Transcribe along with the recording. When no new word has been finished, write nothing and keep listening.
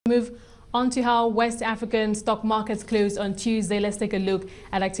Move on to how West African stock markets closed on Tuesday. Let's take a look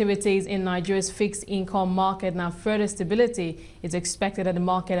at activities in Nigeria's fixed income market. Now, further stability is expected at the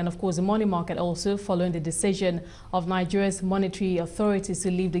market and, of course, the money market also, following the decision of Nigeria's monetary authorities to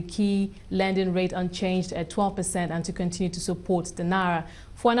leave the key lending rate unchanged at 12% and to continue to support the Naira.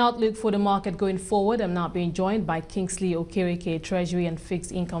 For an outlook for the market going forward, I'm now being joined by Kingsley Okereke, Treasury and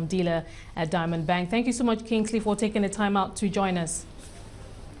Fixed Income Dealer at Diamond Bank. Thank you so much, Kingsley, for taking the time out to join us.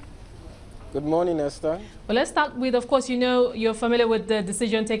 Good morning, Esther. Well, let's start with, of course, you know, you're familiar with the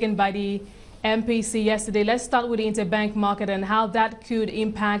decision taken by the MPC yesterday. Let's start with the interbank market and how that could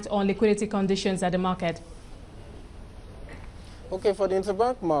impact on liquidity conditions at the market. Okay, for the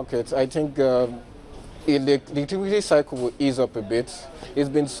interbank market, I think the liquidity cycle will ease up a bit. It's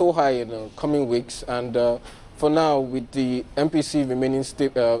been so high in the coming weeks, and for now, with the MPC remaining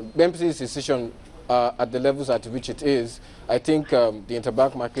stable, MPC's decision at the levels at which it is, I think the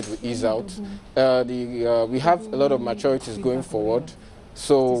interbank market will ease out. We have a lot of maturities going forward.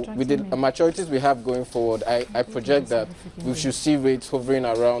 So with the maturities we have going forward, I project that we should see rates hovering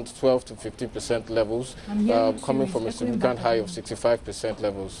around 12 to 15% levels, coming from a significant high of 65%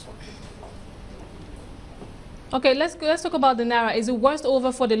 levels. Okay, let's talk about the Naira. Is the worst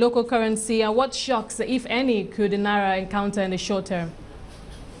over for the local currency, and what shocks, if any, could the Naira encounter in the short term?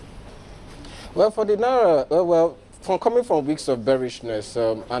 Well, for the Naira, coming from weeks of bearishness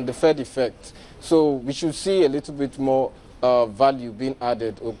and the Fed effect, so we should see a little bit more value being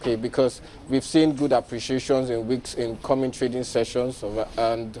added, okay, because we've seen good appreciations in weeks in coming trading sessions,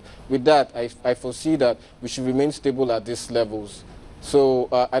 and with that, I foresee that we should remain stable at these levels. So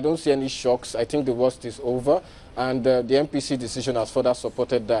I don't see any shocks. I think the worst is over, and the MPC decision has further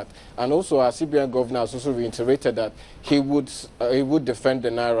supported that. And also, our CBN governor has also reiterated that he would defend the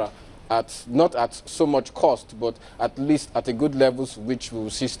Naira, not at so much cost, but at least at a good levels which we will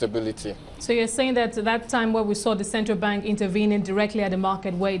see stability. So you're saying that that time where we saw the central bank intervening directly at the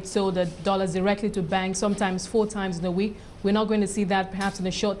market where it sold the dollars directly to banks, sometimes 4 times in a week, we're not going to see that perhaps in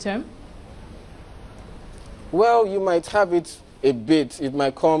the short term? Well, you might have it a bit, it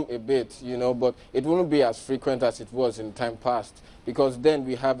might come a bit, you know, but it won't be as frequent as it was in time past, because then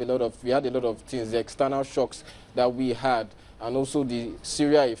we had a lot of things, the external shocks that we had, and also the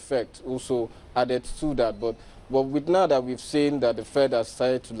Syria effect also added to that. But with now that we've seen that the Fed has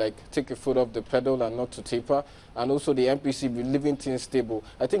started to take a foot off the pedal and not to taper, and also the MPC leaving things stable,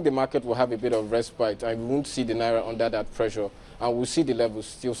 I think the market will have a bit of respite, and we won't see the Naira under that pressure, and we'll see the levels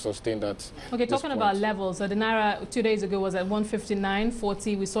still sustain that. Okay, talking about levels, the Naira 2 days ago was at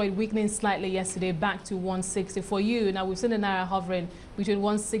 159.40. We saw it weakening slightly yesterday, back to 160. For you, now we've seen the Naira hovering between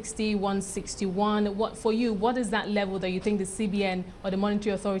 160, 161. For you, what is that level that you think the CBN or the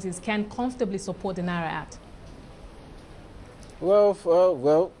monetary authorities can comfortably support the Naira at? Well,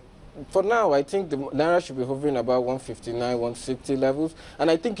 for now, I think the Naira should be hovering about 159, 160 levels,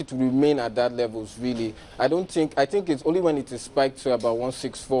 and I think it will remain at that levels, really. I think it's only when it is spiked to about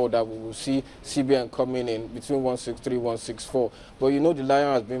 164 that we will see CBN coming in between 163, 164. But you know, the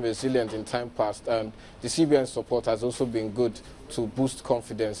Naira has been resilient in time past, and the CBN support has also been good to boost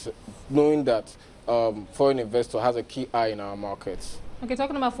confidence, knowing that foreign investor has a key eye in our markets. Okay,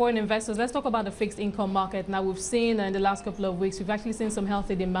 talking about foreign investors, let's talk about the fixed income market. Now, we've seen in the last couple of weeks, we've actually seen some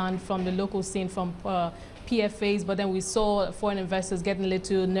healthy demand from the local scene, from PFAs, but then we saw foreign investors getting a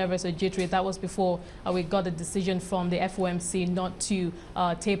little nervous or jittery. That was before we got the decision from the FOMC not to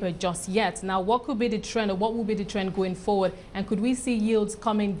taper just yet. Now, what could be the trend, or what will be the trend going forward? And could we see yields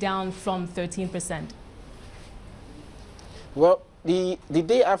coming down from 13%? Well, the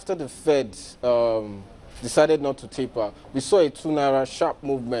day after the Fed decided not to taper, we saw a 2 Naira sharp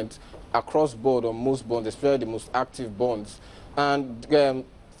movement across board on most bonds, especially the most active bonds. And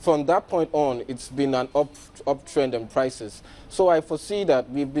from that point on, it's been an uptrend in prices. So I foresee that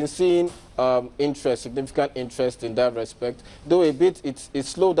we've been seeing significant interest in that respect. Though it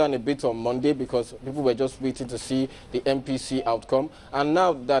slowed down a bit on Monday because people were just waiting to see the MPC outcome. And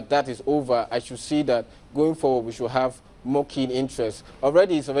now that that is over, I should see that going forward we should have more keen interest.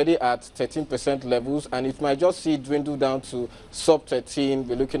 It's already at 13% levels, and it might just see it dwindle down to sub 13.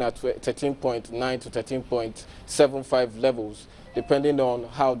 We're looking at 13.9 to 13.75 levels, depending on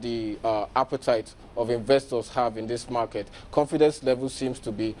how the appetite of investors have in this market. Confidence level seems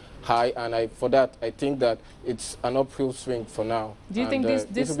to be high, and for that, I think that it's an uphill swing for now. Do you think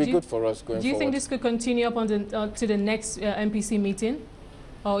this will be good for us going forward? Do you think this could continue up on to the next MPC meeting?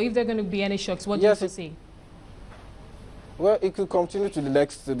 Or if there are going to be any shocks, what do you foresee? Well, it could continue to the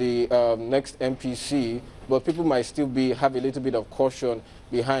next MPC, but people might still have a little bit of caution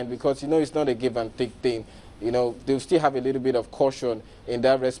behind, because you know it's not a give and take thing. you know, they'll still have a little bit of caution in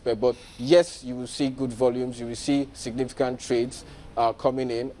that respect. But yes, you will see good volumes, you will see significant trades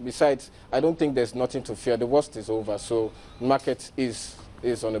coming in. Besides, I don't think there's nothing to fear. The worst is over, so market is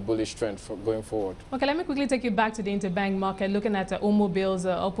on a bullish trend for going forward. Okay, let me quickly take you back to the interbank market, looking at OMO bills,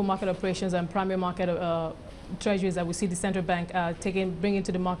 open market operations, and primary market treasuries that we see the central bank bringing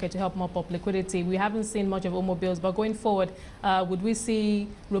to the market to help mop up liquidity. We haven't seen much of OMO bills, but going forward, would we see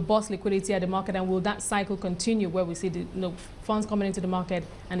robust liquidity at the market, and will that cycle continue where we see the funds coming into the market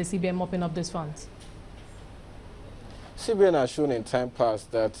and the CBN mopping up those funds? CBN has shown in time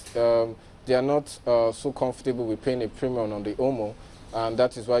past that they are not so comfortable with paying a premium on the OMO, and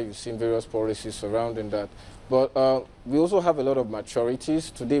that is why you've seen various policies surrounding that. But we also have a lot of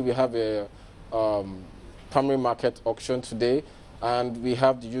maturities. Today we have a primary market auction today, and we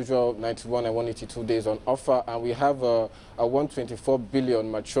have the usual 91 and 182 days on offer, and we have a 124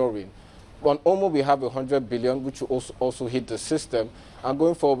 billion maturing. On OMO, we have 100 billion, which will also hit the system. And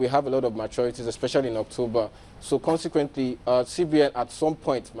going forward, we have a lot of maturities, especially in October. So consequently, CBN at some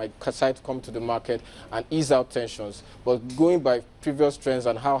point might decide to come to the market and ease out tensions. But going by previous trends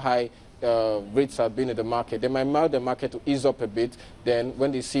and how high rates have been in the market, they might allow the market to ease up a bit. Then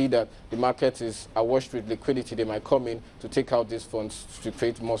when they see that the market is awash with liquidity, they might come in to take out these funds to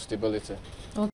create more stability.